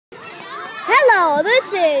So this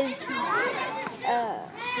is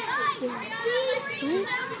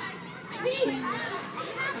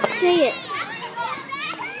say it.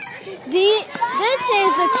 This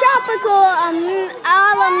is the tropical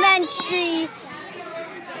elementary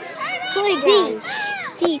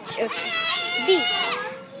beach,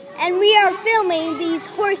 and we are filming these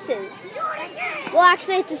horses. Well,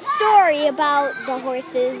 actually, it's a story about the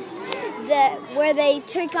horses where they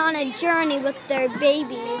took on a journey with their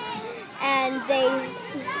babies, and they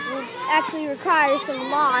actually require some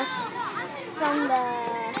loss from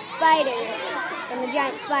the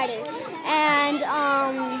giant spider. And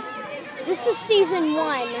this is season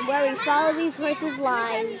 1, where we follow these horses'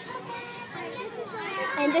 lives.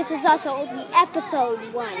 And this is also the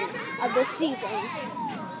episode 1 of the season.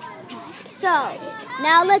 So,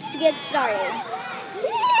 now let's get started.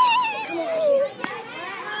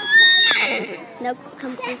 No,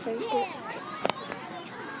 come closer.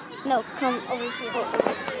 No, come over here.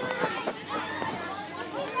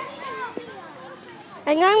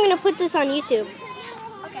 I'm going to put this on YouTube.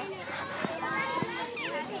 Okay.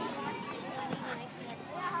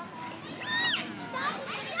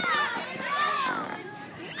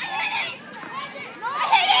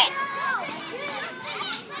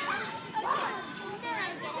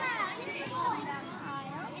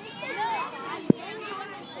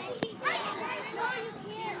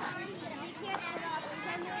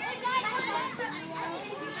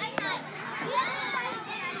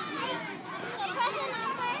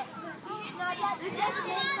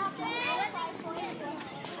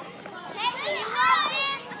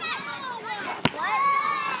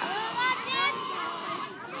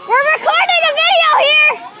 We're recording a video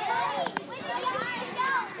here!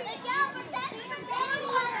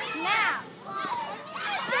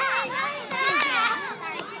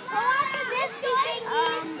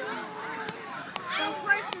 The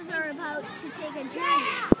horses are about to take a journey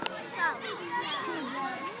south to the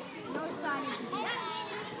north side of the beach.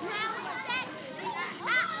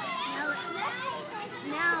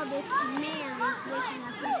 Now this man is waking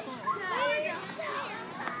up in full.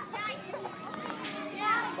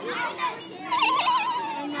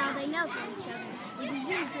 And now they know for each other, which is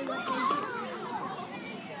usually what they do.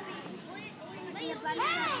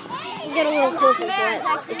 Get a little closer so that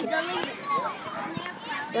Actually, the leader.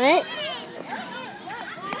 What?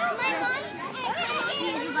 He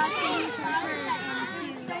is about to lead the herd into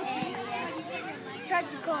a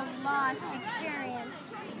tropical loss experience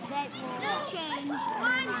that will change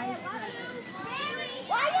their lives.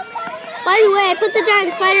 By the way, I put the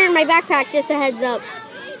giant spider in my backpack, just a heads up.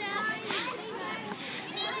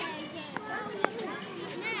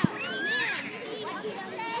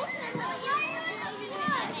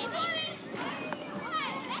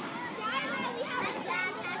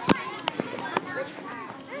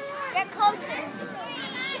 Get closer.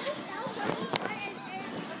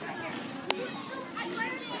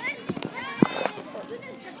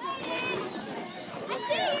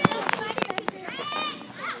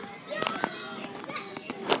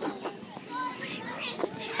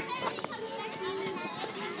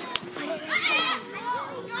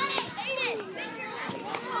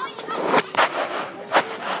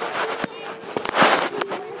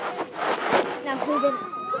 Now who did?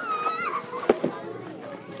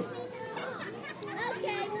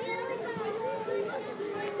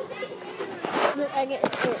 I get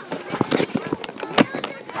it.